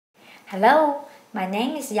Hello, my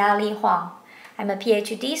name is Yali Huang. I'm a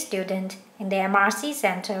PhD student in the MRC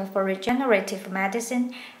Center for Regenerative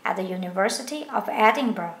Medicine at the University of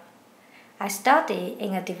Edinburgh. I study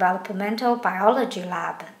in a developmental biology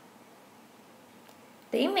lab.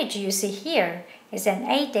 The image you see here is an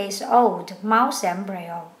 8 days old mouse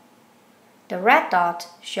embryo. The red dot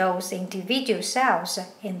shows individual cells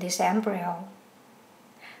in this embryo.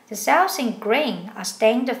 The cells in green are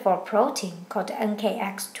stained for a protein called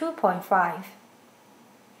NKX2.5.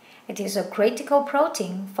 It is a critical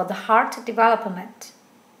protein for the heart development.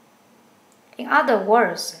 In other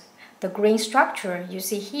words, the green structure you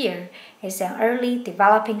see here is an early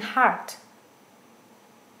developing heart.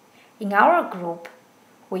 In our group,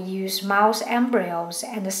 we use mouse embryos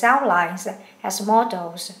and cell lines as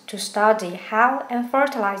models to study how a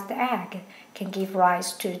fertilized egg can give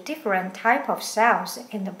rise to different types of cells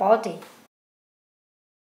in the body.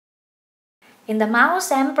 In the mouse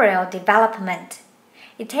embryo development,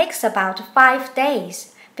 it takes about 5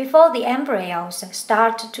 days before the embryos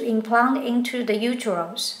start to implant into the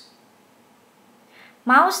uterus.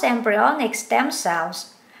 Mouse embryonic stem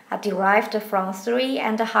cells are derived from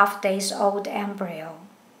 3.5 days old embryo.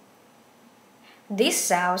 These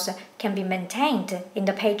cells can be maintained in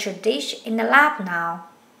the petri dish in the lab now.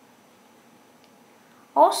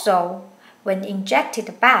 Also, when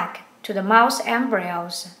injected back to the mouse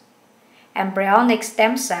embryos, embryonic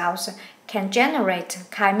stem cells can generate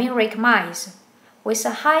chimeric mice with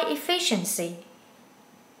a high efficiency.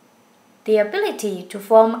 The ability to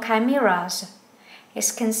form chimeras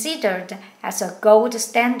is considered as a gold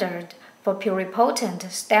standard for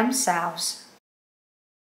pluripotent stem cells.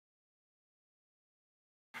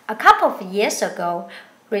 A couple of years ago,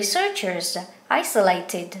 researchers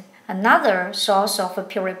isolated another source of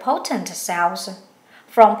pluripotent cells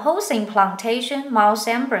from post-implantation mouse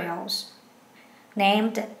embryos,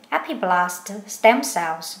 named Epiblast stem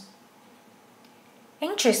cells.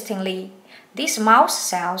 Interestingly, these mouse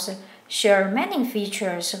cells share many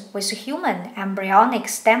features with human embryonic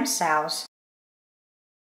stem cells.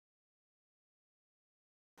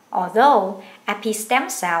 Although epistem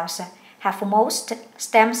cells have most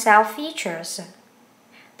stem cell features,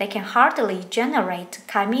 they can hardly generate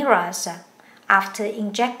chimeras after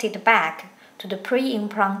injected back to the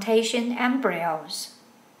pre-implantation embryos,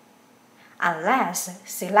 unless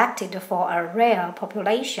selected for a rare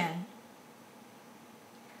population.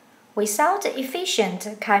 Without efficient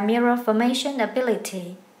chimera formation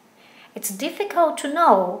ability, it's difficult to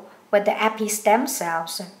know whether epistem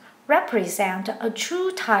cells represent a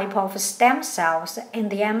true type of stem cells in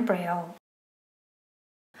the embryo.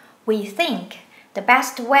 We think the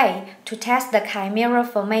best way to test the chimera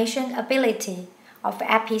formation ability of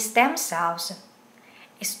epistem cells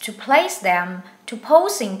is to place them to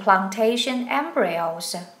post-implantation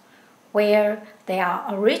embryos, where they are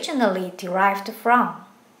originally derived from.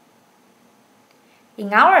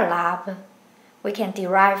 In our lab, we can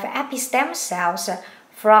derive epistem cells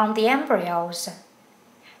from the embryos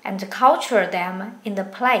and culture them in the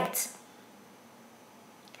plates.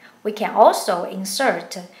 We can also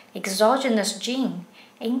insert exogenous gene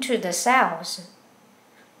into the cells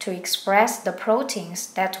to express the proteins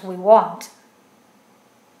that we want,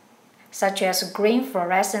 such as green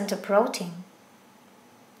fluorescent protein.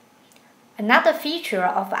 Another feature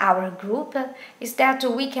of our group is that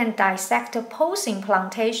we can dissect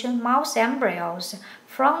post-implantation mouse embryos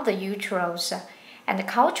from the uterus and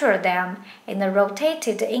culture them in a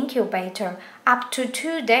rotated incubator up to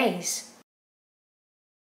 2 days.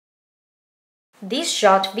 This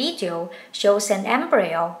short video shows an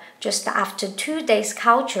embryo just after 2 days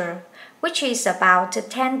culture, which is about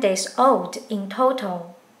 10 days old in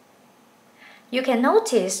total. You can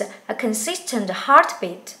notice a consistent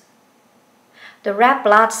heartbeat. The red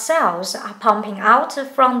blood cells are pumping out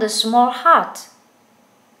from the small heart.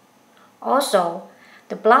 Also,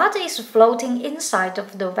 the blood is floating inside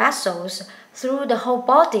of the vessels through the whole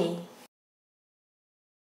body.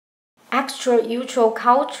 Extrauteral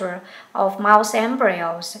culture of mouse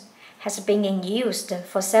embryos has been in use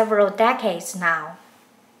for several decades now.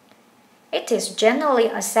 It is generally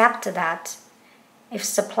accepted that, if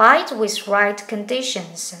supplied with right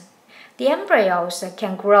conditions, the embryos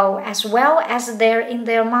can grow as well as they're in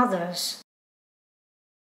their mothers.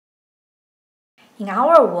 In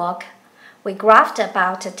our work, we grafted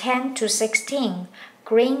about 10 to 16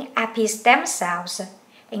 green epistem cells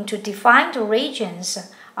into defined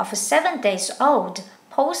regions of 7 days old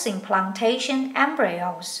post-implantation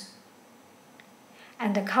embryos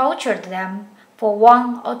and cultured them for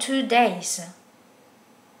 1 or 2 days.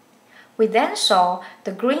 We then saw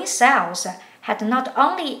the green cells had not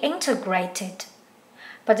only integrated,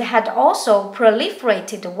 but had also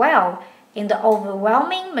proliferated well in the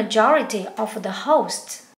overwhelming majority of the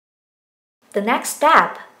hosts. The next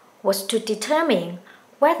step was to determine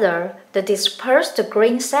whether the dispersed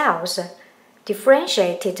green cells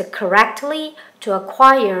differentiated correctly to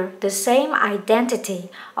acquire the same identity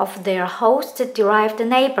of their host-derived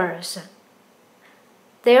neighbors.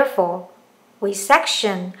 Therefore, we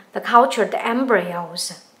section the cultured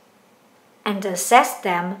embryos and assess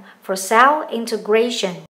them for cell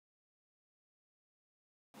integration.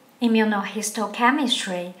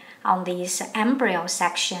 Immunohistochemistry on these embryo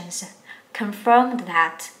sections confirmed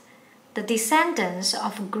that the descendants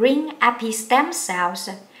of green epistem cells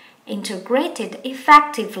integrated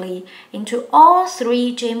effectively into all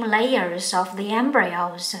three germ layers of the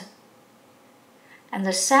embryos, and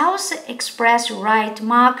the cells express right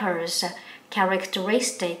markers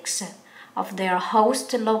characteristics of their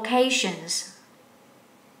host locations.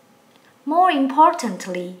 More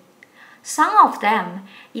importantly, some of them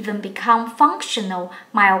even become functional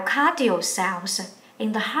myocardial cells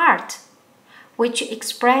in the heart, which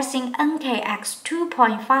expressing NKX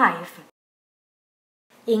 2.5.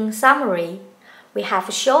 In summary, we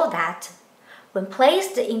have shown that when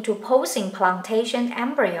placed into post-implantation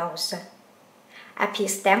embryos,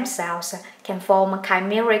 epistem cells can form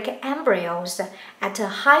chimeric embryos at a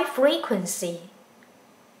high frequency.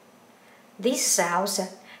 These cells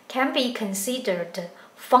can be considered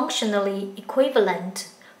functionally equivalent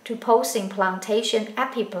to post-implantation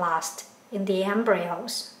epiblast in the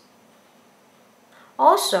embryos.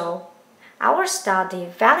 Also, our study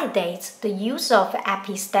validates the use of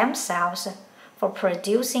epistem cells for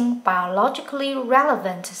producing biologically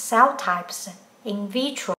relevant cell types in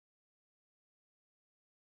vitro.